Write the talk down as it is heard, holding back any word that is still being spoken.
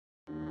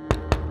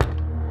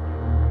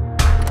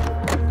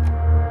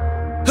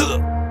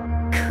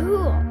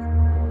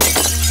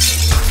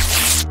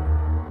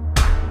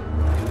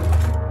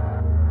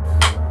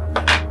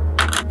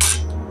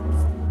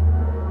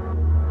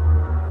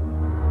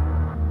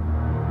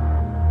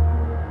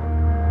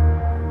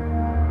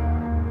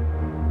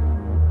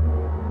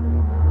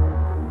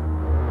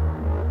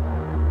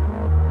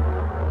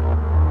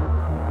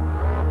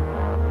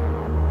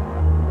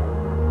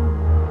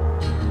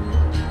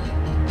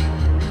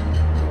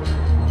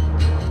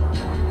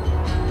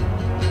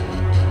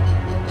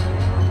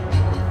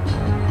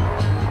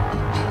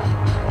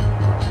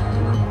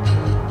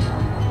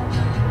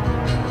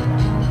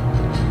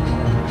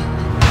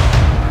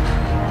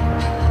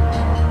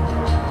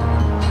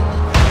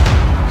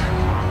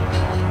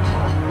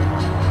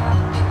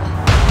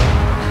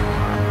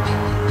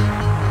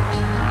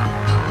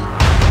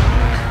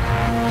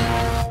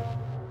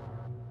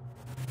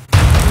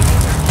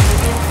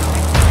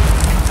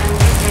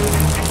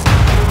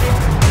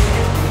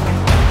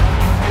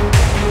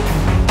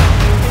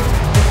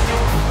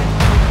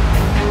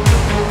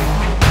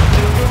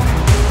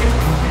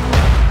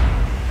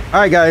All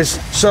right, guys,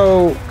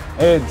 so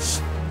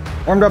it's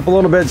warmed up a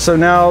little bit, so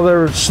now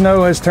the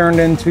snow has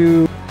turned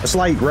into a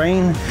slight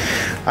rain.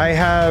 I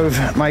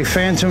have my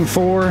Phantom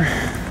 4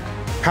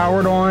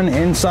 powered on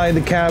inside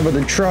the cab of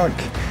the truck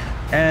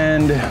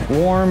and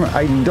warm.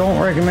 I don't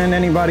recommend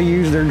anybody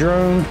use their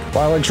drone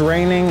while it's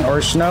raining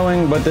or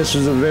snowing, but this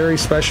is a very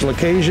special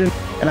occasion,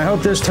 and I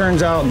hope this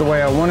turns out the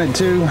way I want it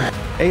to.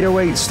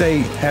 808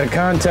 State had a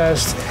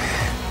contest,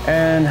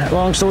 and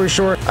long story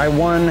short, I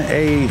won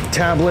a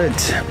tablet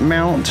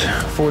mount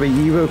for the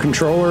Evo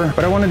controller.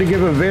 But I wanted to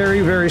give a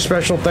very, very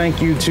special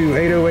thank you to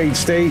 808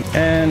 State,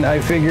 and I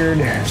figured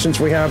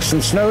since we have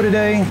some snow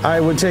today, I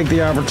would take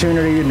the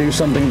opportunity to do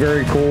something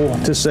very cool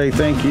to say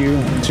thank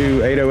you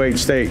to 808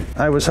 State.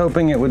 I was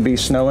hoping it would be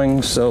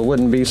snowing, so it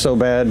wouldn't be so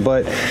bad,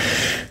 but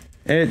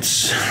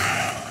it's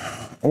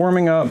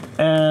warming up,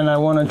 and I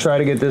want to try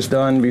to get this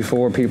done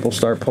before people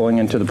start pulling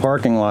into the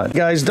parking lot.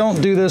 Guys,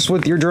 don't do this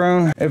with your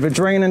drone. If it's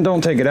raining,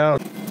 don't take it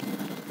out.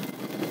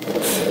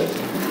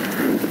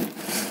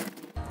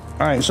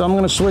 All right, so I'm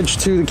going to switch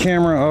to the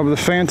camera of the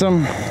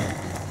Phantom.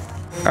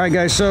 All right,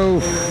 guys,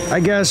 so I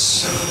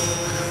guess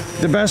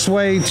the best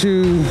way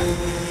to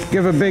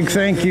give a big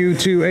thank you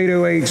to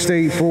 808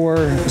 State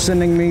for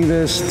sending me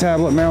this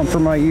tablet mount for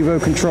my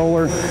Evo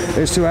controller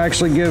is to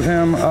actually give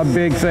him a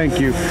big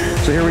thank you.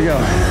 So here we go.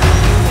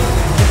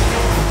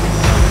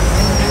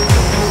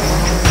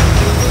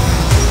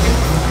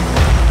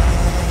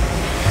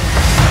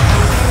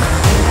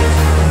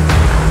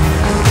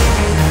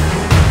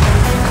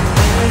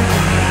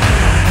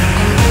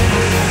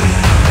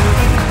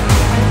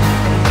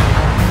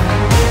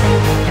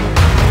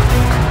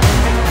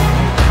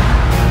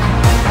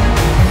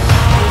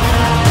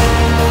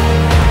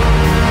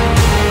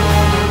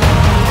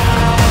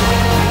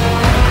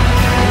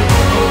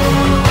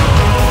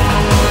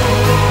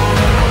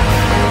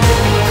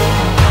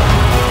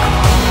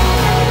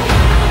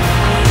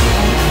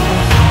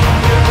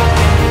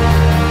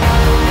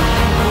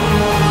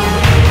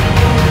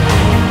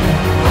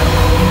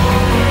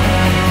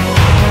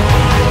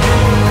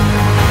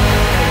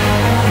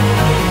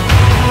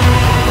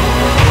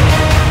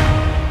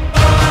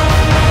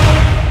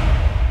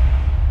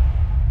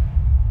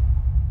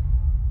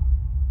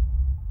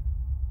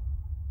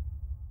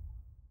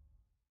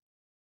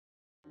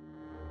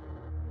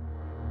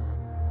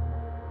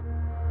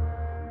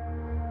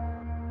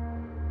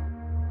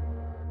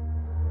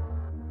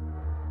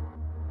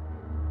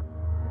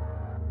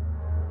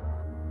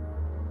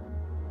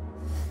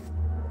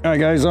 All right,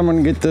 guys, I'm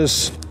gonna get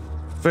this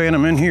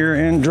Phantom in here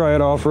and dry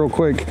it off real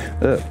quick.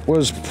 That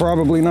was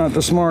probably not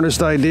the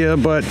smartest idea,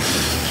 but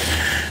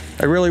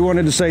I really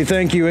wanted to say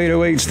thank you,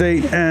 808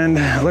 State, and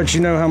let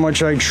you know how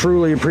much I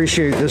truly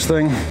appreciate this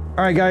thing.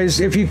 All right, guys,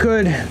 if you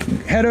could,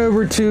 head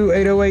over to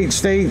 808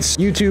 State's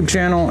YouTube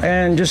channel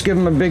and just give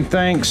him a big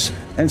thanks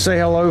and say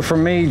hello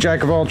from me,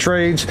 Jack of all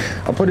trades.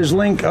 I'll put his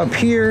link up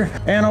here,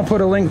 and I'll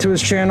put a link to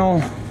his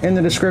channel in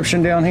the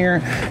description down here.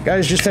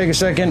 Guys, just take a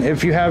second.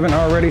 If you haven't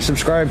already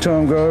subscribed to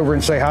him, go over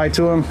and say hi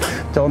to him.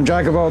 Tell him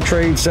Jack of all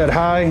trades said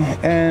hi,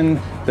 and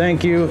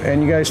thank you,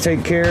 and you guys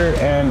take care,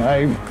 and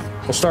I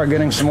will start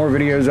getting some more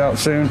videos out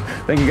soon.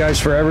 Thank you guys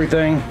for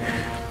everything.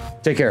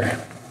 Take care.